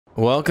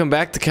Welcome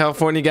back to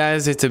California,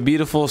 guys. It's a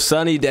beautiful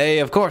sunny day.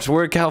 Of course,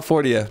 we're in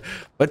California,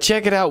 but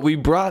check it out. We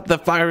brought the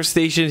fire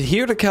station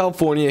here to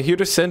California, here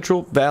to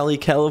Central Valley,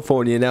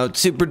 California. Now it's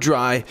super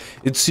dry.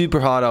 It's super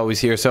hot always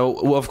here.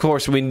 So of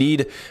course we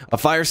need a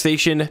fire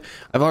station.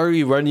 I've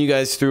already run you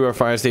guys through our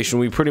fire station.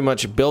 We pretty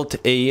much built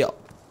a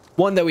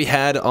one that we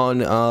had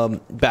on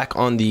back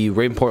on the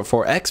Rainport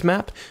 4X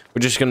map.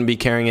 We're just going to be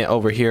carrying it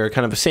over here,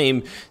 kind of the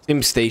same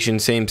station,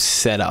 same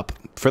setup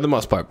for the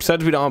most part.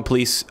 Besides, we don't have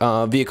police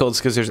vehicles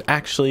because there's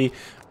actually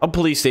a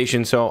police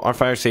station, so our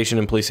fire station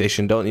and police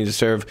station don't need to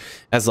serve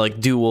as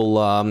like dual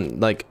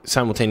like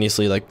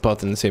simultaneously, like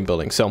both in the same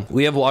building. So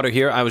we have water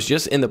here. I was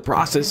just in the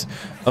process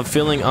of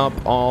filling up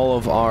all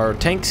of our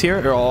tanks here,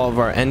 or all of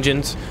our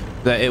engines,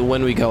 that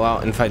when we go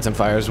out and fight some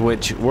fires,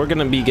 which we're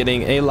gonna be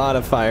getting a lot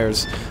of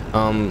fires.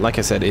 Like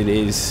I said, it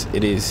is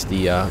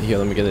the here,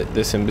 let me get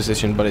this in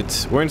position,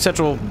 but we're in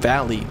Central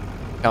Valley,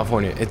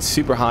 California. It's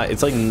super hot.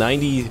 It's like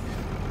 90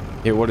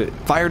 here.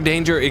 Fire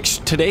danger,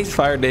 today's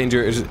fire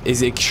danger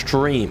is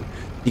extreme.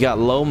 You got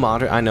low,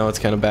 moderate. I know it's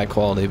kind of bad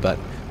quality, but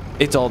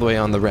it's all the way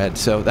on the red,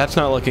 so that's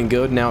not looking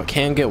good. Now it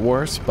can get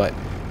worse, but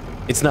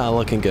it's not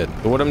looking good.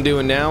 What I'm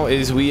doing now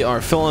is we are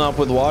filling up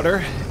with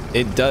water.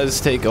 It does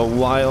take a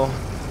while.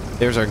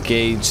 There's our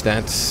gauge.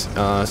 That's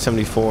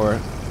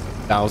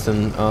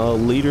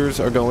 74,000 liters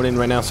are going in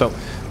right now. So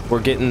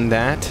we're getting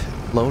that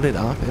loaded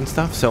up and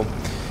stuff. So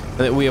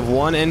we have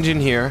one engine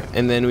here,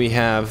 and then we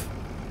have...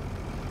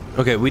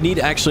 Okay, we need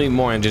actually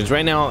more engines.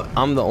 Right now,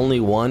 I'm the only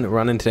one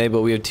running today,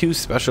 but we have two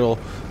special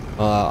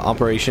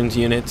operations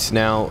units.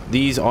 Now,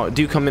 these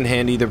do come in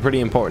handy. They're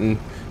pretty important,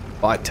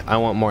 but I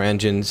want more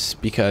engines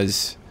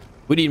because...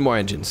 we need more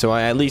engines, so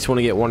I at least want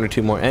to get one or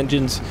two more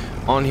engines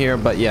on here.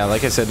 But yeah,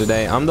 like I said,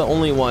 today I'm the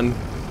only one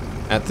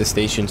at the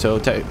station, so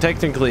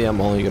technically I'm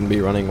only going to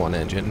be running one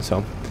engine. So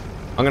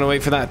I'm going to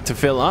wait for that to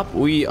fill up. I'm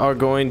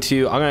going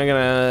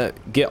to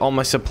get all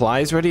my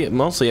supplies ready.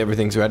 Mostly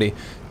everything's ready.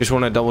 Just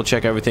want to double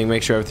check everything,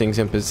 make sure everything's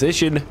in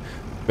position.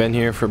 Been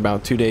here for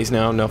about 2 days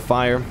now, no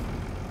fire,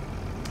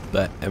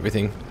 but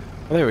everything.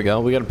 Oh, there we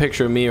go. We got a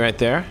picture of me right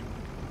there.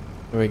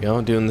 There we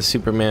go, doing the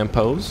Superman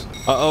pose.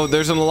 Uh-oh,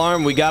 there's an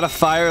alarm. We got a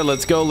fire.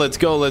 Let's go, let's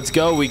go, let's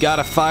go. We got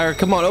a fire.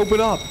 Come on,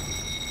 open up.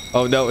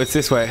 Oh, no, it's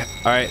this way.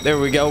 All right, there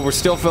we go. We're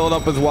still filling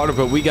up with water,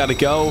 but we got to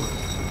go.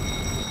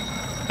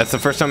 That's the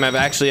first time I've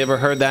actually ever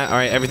heard that. All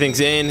right, everything's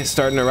in,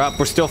 starting her up.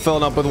 We're still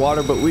filling up with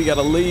water, but we got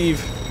to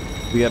leave.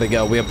 We got to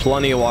go. We have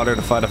plenty of water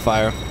to fight a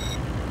fire.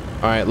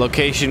 All right,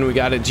 location, we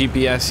got a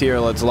GPS here.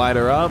 Let's light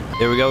her up.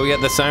 There we go. We got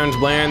the sirens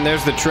blaring.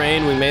 There's the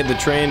train. We made the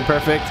train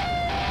perfect.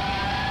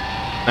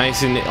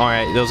 Nice. And all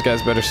right, those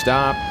guys better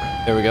stop.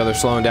 There we go. They're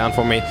slowing down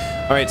for me.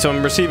 All right, so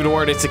I'm receiving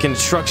word. It's a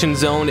construction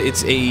zone.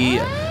 It's a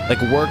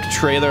like work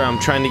trailer. I'm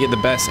trying to get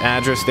the best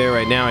address there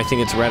right now. I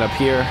think it's right up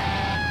here,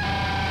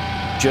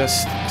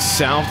 just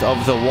south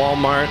of the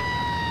Walmart.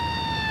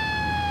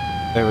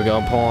 There we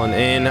go, pulling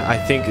in. I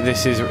think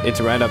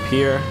it's right up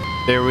here.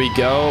 There we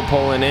go,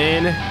 pulling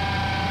in. All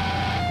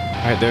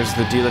right, there's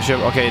the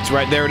dealership. Okay, it's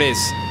right there. It is.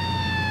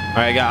 All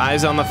right, I got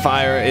eyes on the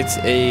fire.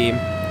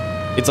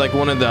 It's like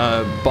one of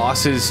the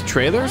boss's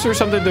trailers or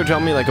something. They're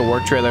telling me, like a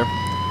work trailer.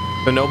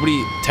 So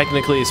nobody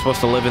technically is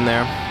supposed to live in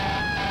there.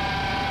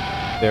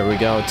 There we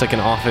go. It's like an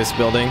office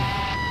building.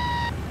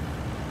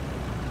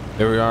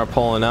 There we are,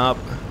 pulling up.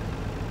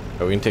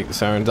 Oh, we can take the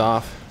sirens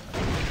off.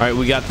 All right,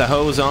 we got the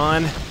hose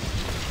on.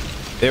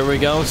 There we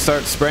go.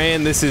 Start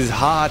spraying. This is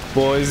hot,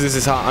 boys. This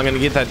is hot. I'm going to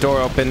get that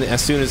door open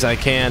as soon as I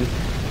can.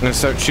 I'm going to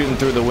start shooting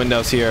through the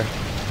windows here.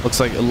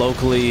 Looks like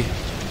locally...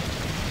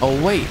 Oh,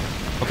 wait.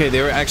 Okay,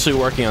 they were actually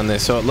working on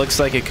this, so it looks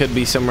like it could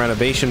be some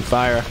renovation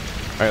fire.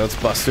 All right, let's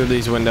bust through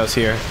these windows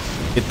here.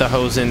 Get the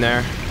hose in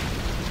there.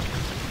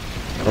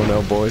 Oh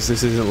no, boys,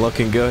 this isn't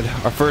looking good.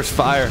 Our first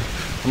fire.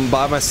 I'm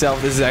by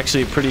myself. This is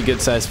actually a pretty good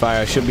sized fire.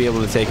 I should be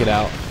able to take it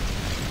out.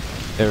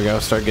 There we go.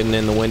 Start getting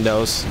in the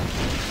windows.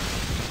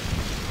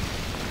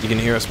 You can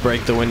hear us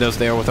break the windows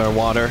there with our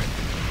water.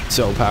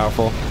 So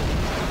powerful.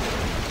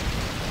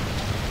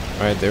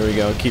 All right, there we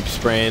go. Keep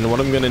spraying. What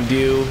I'm gonna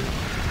do...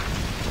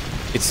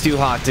 It's too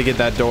hot to get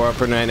that door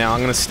open right now.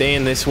 I'm going to stay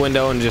in this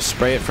window and just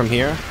spray it from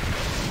here.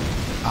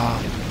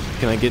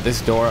 Can I get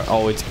this door?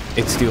 Oh, it's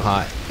too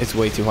hot. It's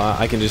way too hot.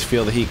 I can just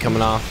feel the heat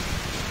coming off.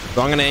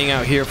 So I'm going to hang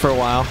out here for a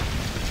while.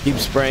 Keep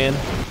spraying.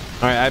 All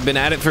right, I've been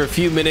at it for a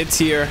few minutes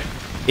here.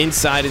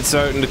 Inside, it's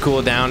starting to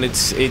cool down.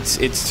 It's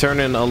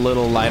turning a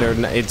little lighter.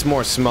 It's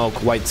more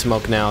smoke, white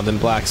smoke now than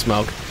black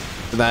smoke.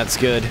 So that's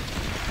good.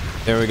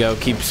 There we go.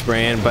 Keep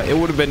spraying. But it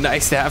would have been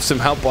nice to have some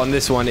help on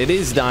this one. It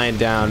is dying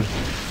down.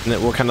 And that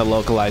we're kind of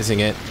localizing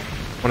it.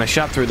 When I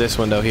shot through this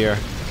window here,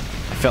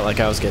 I felt like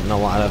I was getting a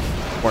lot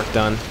of work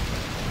done.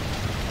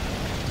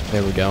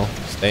 There we go.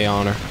 Stay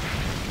on her.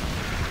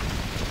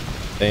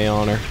 Stay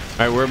on her.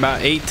 All right, we're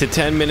about 8 to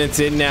 10 minutes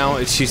in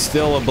now. She's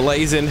still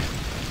ablazing.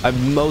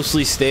 I've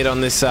mostly stayed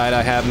on this side.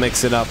 I have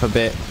mixed it up a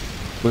bit,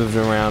 moved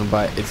around,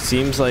 but it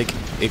seems like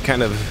it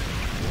kind of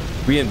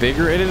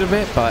reinvigorated a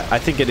bit, but I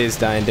think it is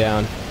dying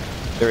down.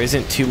 There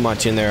isn't too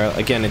much in there.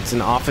 Again, it's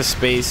an office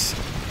space.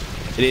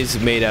 It is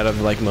made out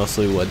of like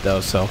mostly wood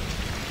though, so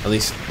at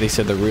least they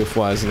said the roof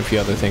was and a few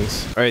other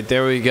things. All right,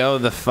 there we go.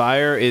 The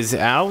fire is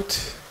out.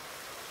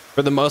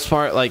 For the most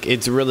part, like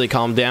it's really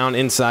calmed down.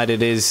 Inside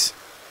it is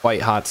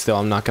quite hot still.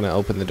 I'm not going to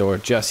open the door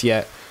just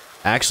yet.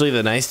 Actually,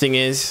 the nice thing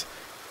is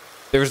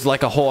there's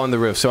like a hole on the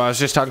roof. So I was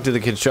just talking to the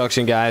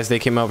construction guys. They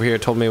came over here,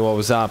 told me what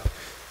was up.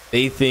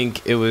 They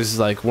think it was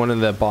like one of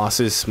the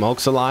bosses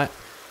smokes a lot.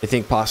 They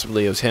think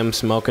possibly it was him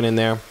smoking in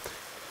there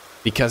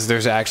because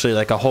there's actually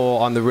like a hole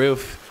on the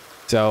roof.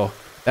 So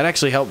that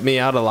actually helped me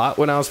out a lot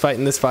when I was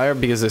fighting this fire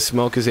because the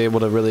smoke is able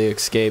to really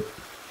escape.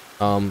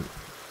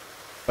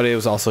 But it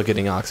was also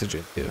getting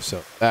oxygen too.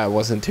 So that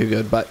wasn't too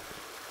good. But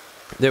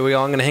there we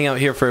go. I'm going to hang out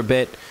here for a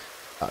bit.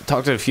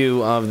 Talk to a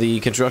few of the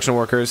construction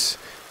workers.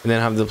 And then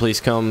have the police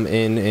come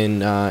in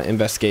and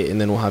investigate. And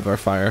then we'll have our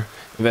fire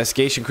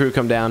investigation crew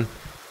come down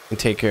and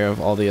take care of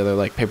all the other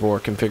like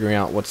paperwork and figuring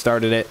out what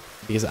started it,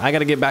 because I got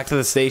to get back to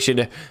the station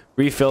to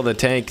refill the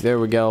tank. There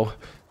we go,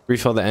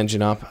 refill the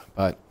engine up.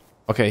 But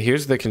okay,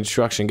 here's the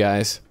construction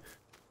guys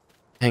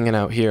hanging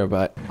out here,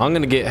 but I'm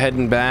gonna get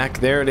heading back.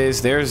 There it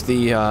is. There's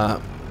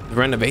the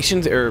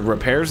renovations or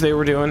repairs they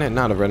were doing. And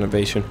not a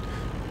renovation,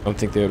 I don't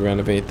think they would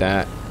renovate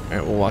that. All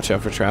right, we'll watch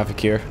out for traffic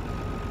here,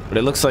 but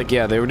it looks like,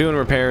 yeah, they were doing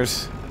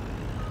repairs.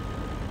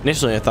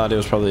 Initially I thought it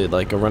was probably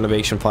like a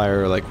renovation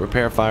fire or like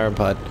repair fire,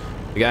 but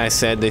the guy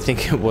said they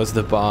think it was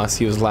the boss.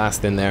 He was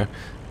last in there.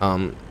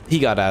 He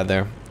got out of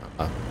there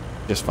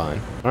just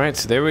fine. All right,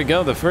 so there we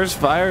go. The first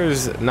fire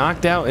is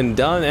knocked out and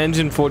done.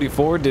 Engine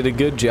 44 did a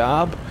good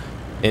job,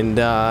 and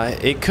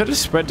it could have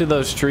spread to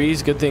those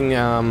trees. Good thing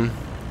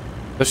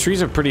those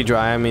trees are pretty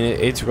dry. I mean,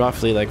 it's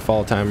roughly like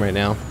fall time right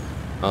now,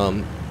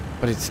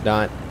 but it's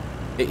not.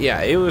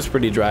 Yeah, it was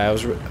pretty dry. I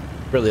was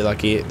really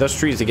lucky. Those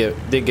trees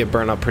did get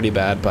burned up pretty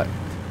bad, but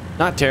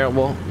not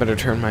terrible. Better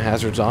turn my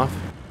hazards off.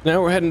 Now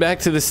we're heading back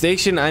to the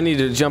station. I need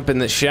to jump in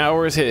the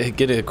showers,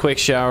 get a quick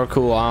shower,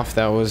 cool off.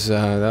 That was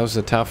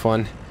a tough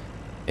one.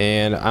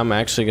 And I'm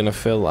actually gonna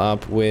fill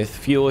up with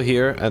fuel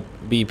here at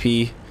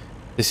BP.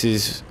 This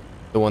is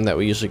the one that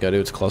we usually go to.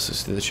 It's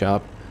closest to the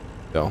shop.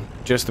 So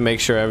just to make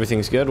sure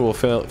everything's good, we'll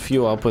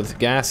fuel up with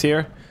gas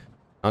here.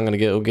 I'm gonna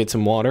go get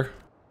some water.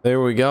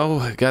 There we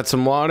go. Got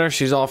some water.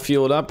 She's all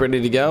fueled up,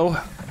 ready to go.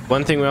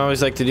 One thing we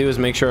always like to do is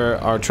make sure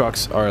our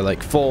trucks are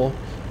like full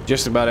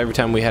just about every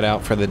time we head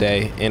out for the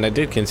day, and I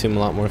did consume a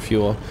lot more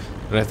fuel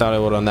than I thought I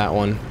would on that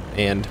one,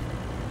 and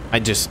I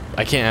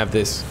can't have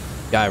this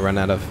guy run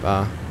out of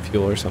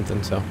fuel or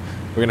something. So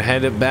we're gonna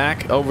head it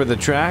back over the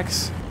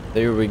tracks.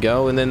 There we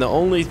go. And then the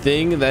only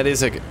thing that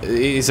is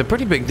a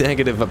pretty big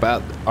negative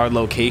about our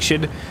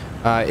location,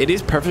 it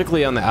is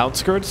perfectly on the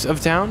outskirts of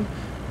town,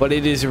 but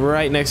it is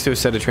right next to a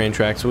set of train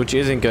tracks, which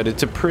isn't good.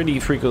 It's a pretty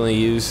frequently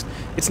used,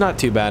 it's not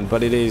too bad,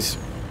 but it is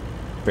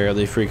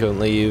fairly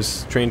frequently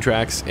used train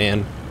tracks.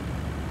 And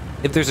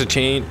if there's a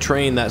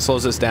train that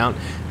slows us down,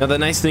 now the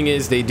nice thing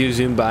is they do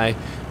zoom by,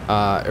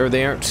 or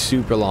they aren't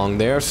super long.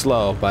 They are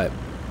slow, but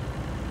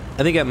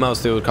I think at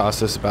most it would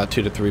cost us about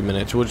 2 to 3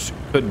 minutes, which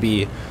could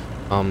be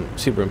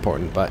super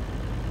important, but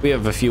we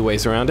have a few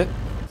ways around it.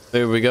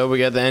 There we go. We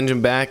got the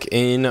engine back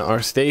in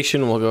our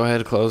station. We'll go ahead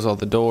and close all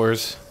the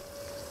doors.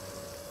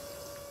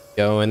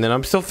 Go, and then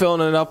I'm still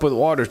filling it up with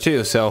water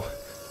too, so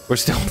we're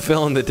still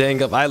filling the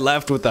tank up. I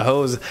left with the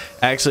hose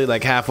actually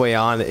like halfway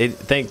on.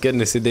 Thank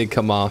goodness it did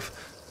come off.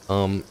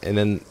 And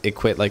then it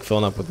quit like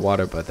filling up with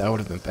water, but that would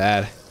have been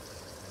bad,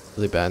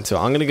 really bad. So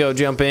I'm gonna go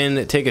jump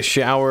in, take a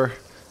shower,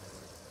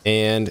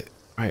 and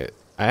I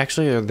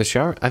actually the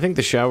shower. I think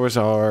the showers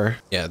are,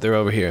 yeah, they're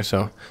over here.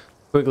 So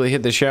quickly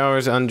hit the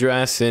showers,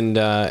 undress, and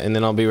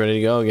then I'll be ready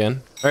to go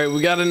again. All right,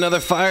 we got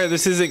another fire.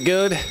 This isn't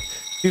good.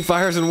 2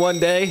 fires in one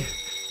day.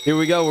 Here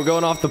we go. We're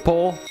going off the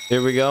pole.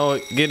 Here we go.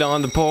 Get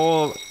on the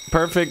pole.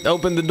 Perfect.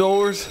 Open the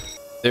doors.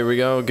 There we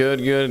go.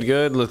 Good, good,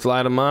 good. Let's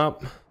light them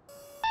up.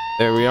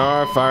 There we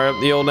are. Fire up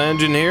the old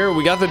engine here.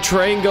 We got the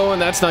train going.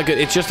 That's not good.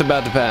 It's just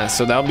about to pass,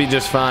 so that'll be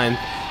just fine.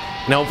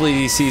 And hopefully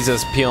he sees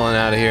us peeling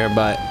out of here.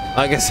 But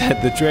like I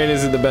said, the train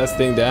isn't the best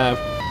thing to have.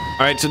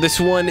 All right, so this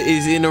one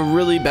is in a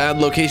really bad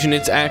location.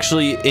 It's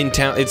actually in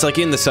town. It's like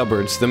in the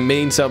suburbs, the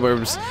main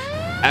suburbs,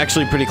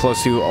 actually pretty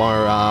close to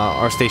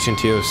our station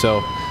too.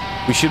 So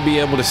we should be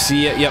able to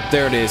see it. Yep,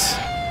 there it is.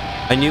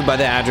 I knew by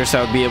the address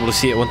I would be able to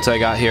see it once I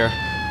got here,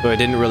 so I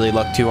didn't really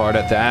look too hard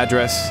at the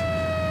address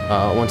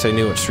once I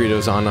knew what street it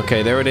was on.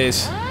 Okay, there it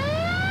is.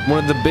 One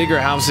of the bigger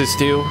houses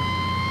too.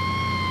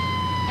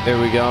 There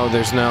we go.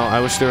 There's no, I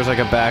wish there was like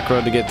a back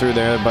road to get through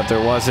there, but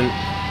there wasn't.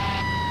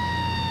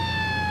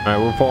 All right,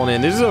 we're pulling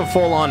in. This is a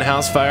full-on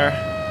house fire.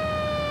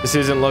 This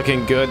isn't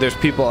looking good. There's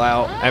people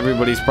out.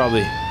 Everybody's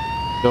probably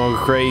going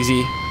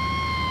crazy.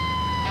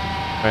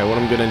 All right, what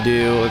I'm gonna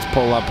do, let's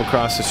pull up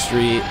across the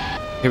street.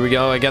 Here we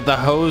go. I got the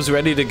hose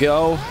ready to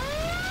go.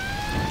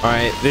 All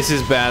right, this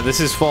is bad. This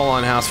is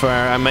full-on house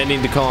fire. I might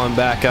need to call him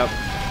back up.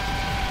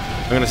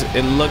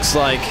 It looks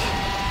like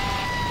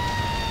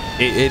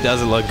it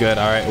doesn't look good.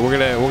 All right, we're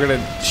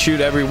gonna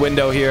shoot every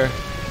window here.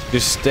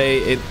 Just stay.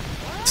 It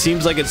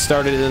seems like it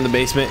started in the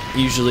basement.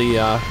 Usually,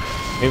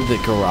 maybe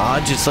the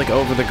garage. It's like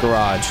over the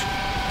garage.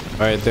 All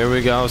right, there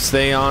we go.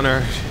 Stay on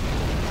her.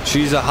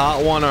 She's a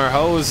hot one. Our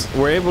hose,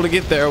 we're able to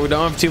get there. We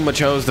don't have too much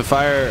hose. The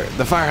fire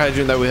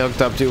hydrant that we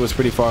hooked up to was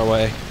pretty far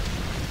away.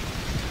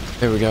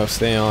 There we go.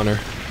 Stay on her.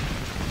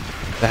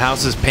 The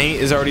house's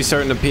paint is already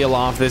starting to peel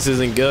off. This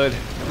isn't good.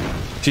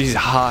 She's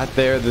hot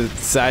there. The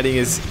siding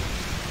is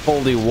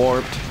fully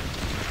warped.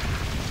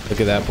 Look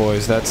at that,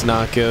 boys. That's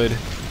not good.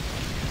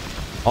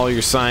 All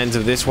your signs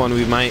of this one,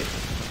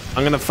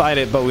 I'm gonna fight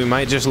it, but we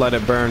might just let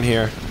it burn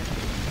here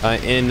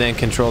and then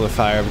control the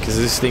fire, because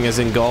this thing has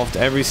engulfed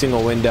every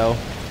single window.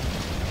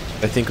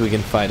 I think we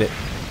can fight it.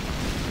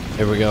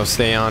 There we go.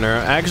 Stay on her.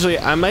 Actually,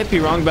 I might be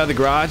wrong about the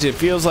garage. It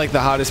feels like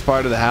the hottest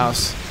part of the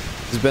house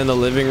has been the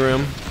living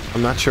room.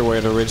 I'm not sure where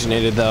it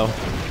originated though.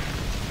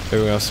 There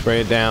we go.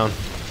 Spray it down.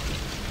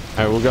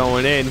 All right, we're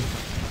going in.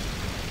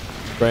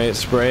 Spray it,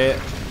 spray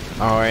it.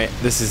 All right,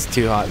 this is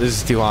too hot.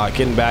 This is too hot.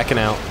 Backing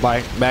out.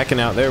 Backing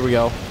out. There we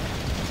go. All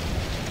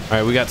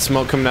right, we got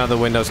smoke coming out of the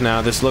windows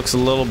now. This looks a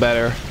little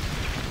better.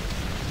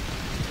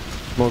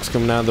 Smoke's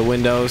coming out of the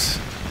windows.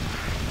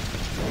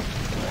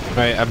 All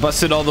right, I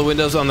busted all the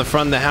windows on the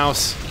front of the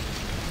house.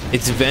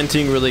 It's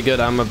venting really good.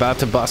 I'm about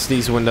to bust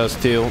these windows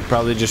too.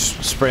 Probably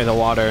just spray the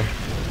water.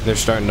 They're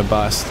starting to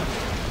bust.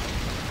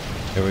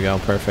 There we go.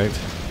 Perfect.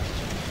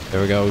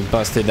 There we go. We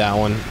busted that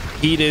one.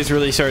 Heat is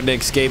really starting to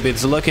escape.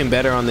 It's looking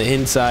better on the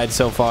inside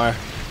so far.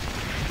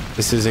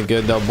 This isn't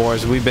good though,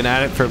 boys. We've been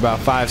at it for about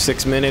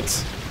 5-6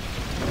 minutes.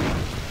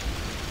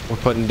 We're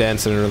putting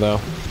dents in her though.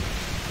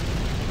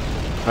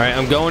 All right,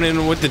 I'm going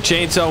in with the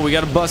chainsaw. We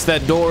got to bust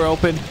that door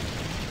open.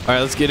 All right,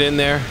 let's get in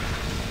there.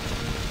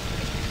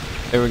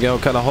 There we go.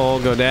 Cut a hole.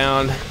 Go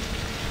down. All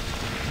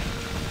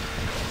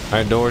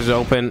right, door's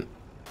open.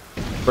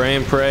 Pray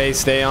and pray.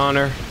 Stay on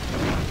her.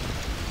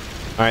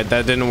 All right,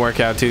 that didn't work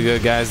out too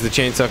good, guys. The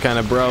chainsaw kind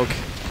of broke.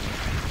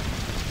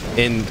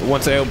 And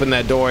once I open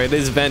that door, it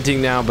is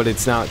venting now, but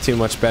it's not too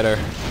much better.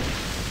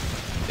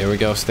 There we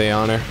go. Stay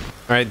on her.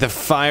 All right, the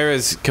fire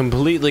is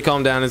completely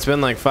calmed down. It's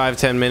been like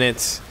 5-10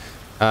 minutes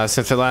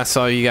since I last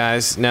saw you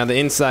guys. Now the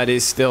inside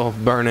is still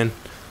burning,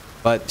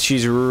 but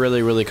she's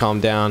really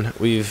calmed down.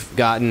 We've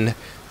gotten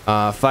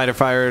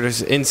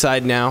firefighters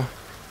inside now.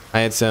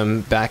 I had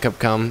some backup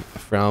come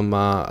from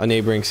a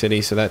neighboring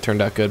city, so that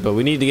turned out good. But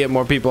we need to get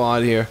more people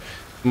out here,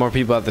 more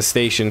people at the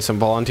station, some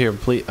volunteer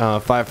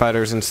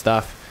firefighters and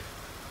stuff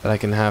that I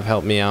can have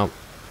help me out,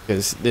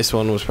 because this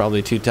one was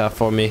probably too tough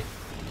for me.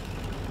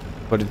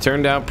 But it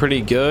turned out pretty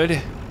good.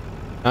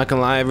 Not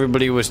gonna lie,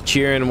 everybody was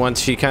cheering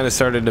once she kind of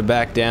started to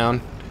back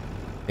down,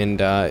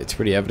 and it's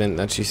pretty evident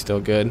that she's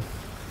still good.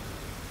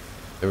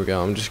 There we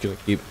go. I'm just gonna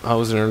keep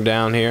hosing her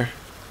down here.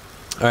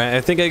 All right,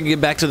 I think I can get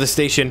back to the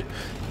station,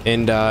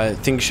 and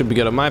things should be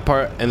good on my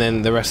part, and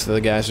then the rest of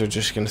the guys are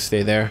just gonna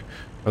stay there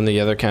from the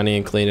other county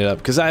and clean it up,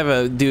 because I have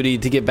a duty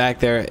to get back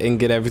there and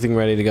get everything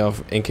ready to go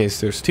in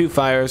case there's 2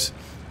 fires.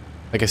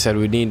 Like I said,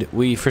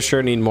 we for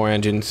sure need more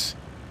engines.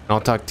 And I'll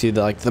talk to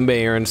the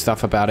mayor and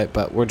stuff about it,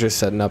 but we're just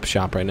setting up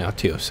shop right now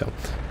too. So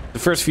the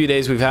first few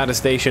days we've had a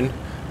station,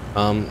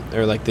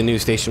 or like the new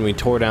station, we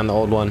tore down the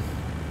old one,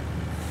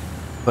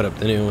 put up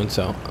the new one.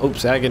 So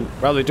oops, I can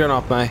probably turn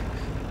off my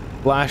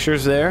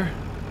flashers there.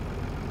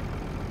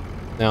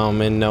 Now I'm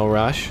in no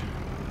rush,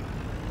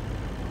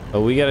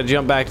 but we got to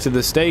jump back to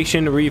the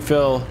station to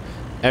refill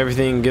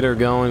everything, get her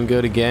going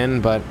good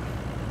again. But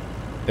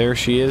there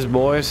she is,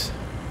 boys.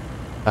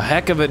 A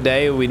heck of a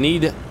day. We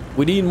need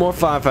more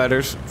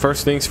firefighters,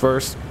 first things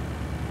first,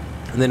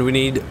 and then we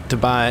need to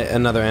buy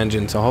another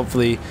engine. So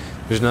hopefully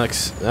there's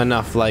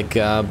enough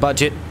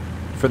budget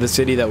for the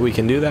city that we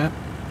can do that.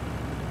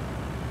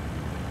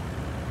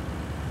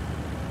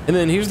 And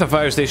then here's the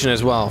fire station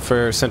as well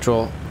for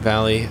Central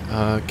Valley,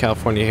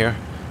 California here.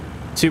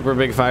 Super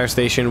big fire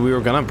station. We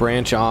were gonna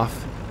branch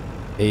off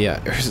a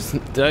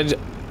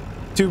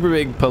super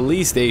big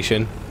police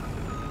station.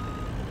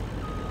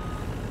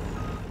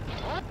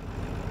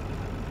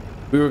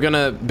 We were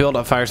gonna build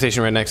a fire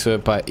station right next to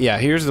it, but yeah,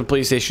 here's the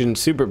police station,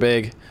 super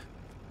big,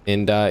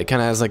 and it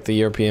kind of has like the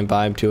European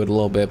vibe to it a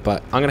little bit.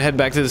 But I'm gonna head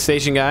back to the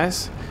station,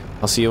 guys.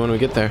 I'll see you when we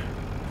get there.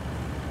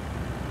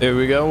 There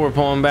we go. We're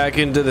pulling back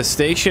into the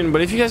station.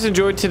 But if you guys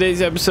enjoyed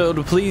today's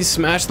episode, please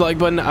smash the like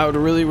button. I would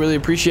really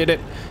appreciate it.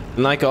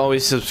 And like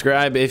always,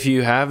 subscribe if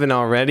you haven't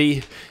already.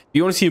 If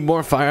you want to see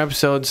more fire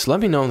episodes, let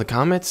me know in the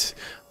comments.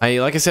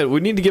 Like I said, we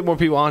need to get more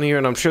people on here,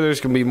 and I'm sure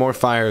there's gonna be more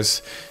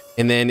fires.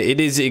 And then it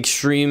is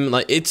extreme,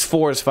 like it's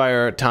forest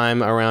fire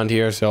time around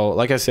here. So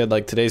like I said,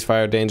 like today's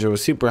fire danger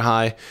was super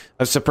high.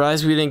 I'm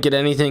surprised we didn't get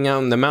anything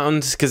out in the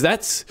mountains, because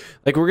that's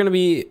like, we're gonna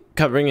be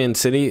covering in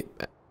city,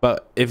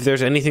 but if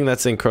there's anything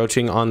that's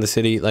encroaching on the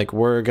city, like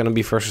we're gonna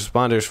be first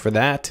responders for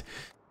that.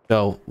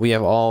 So we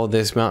have all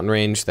this mountain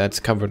range that's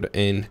covered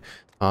in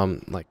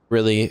like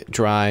really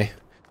dry.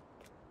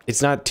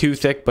 It's not too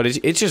thick, but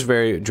it's just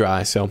very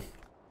dry. So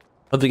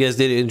hope you guys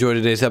did enjoy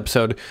today's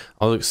episode.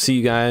 I'll see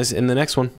you guys in the next one.